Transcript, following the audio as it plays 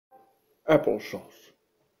Applesauce.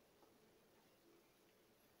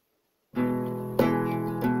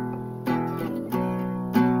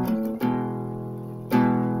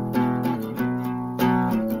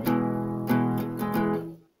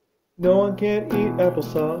 No one can eat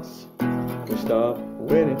applesauce. We stop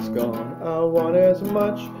when it's gone. I want as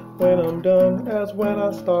much when I'm done as when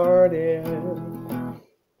I started.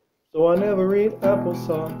 So I never eat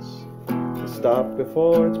applesauce. I stop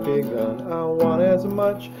before it's begun. I want as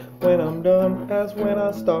much when I'm done as when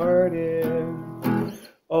I started.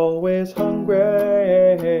 Always hungry,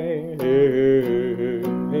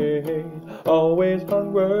 always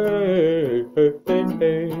hungry.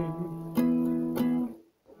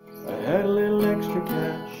 I had a little extra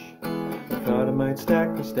cash, I thought I might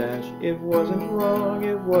stack the stash. It wasn't wrong,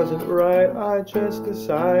 it wasn't right, I just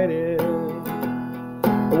decided.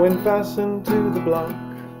 I went fastened to the block,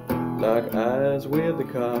 like eyes with the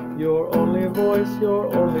cop. Your only voice,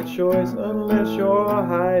 your only choice, unless you're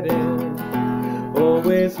hiding.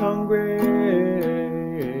 Always hungry,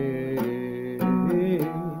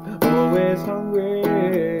 always hungry.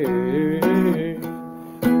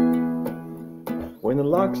 When the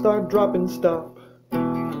locks start dropping, stop.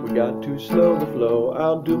 We got too slow to flow.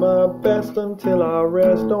 I'll do my best until I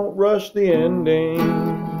rest. Don't rush the ending.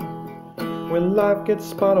 When life gets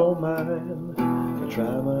spot on mine, I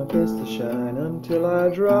try my best to shine. Until I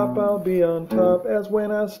drop, I'll be on top as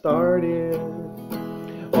when I started.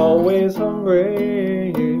 Always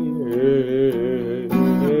hungry,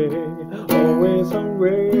 always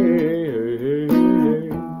hungry.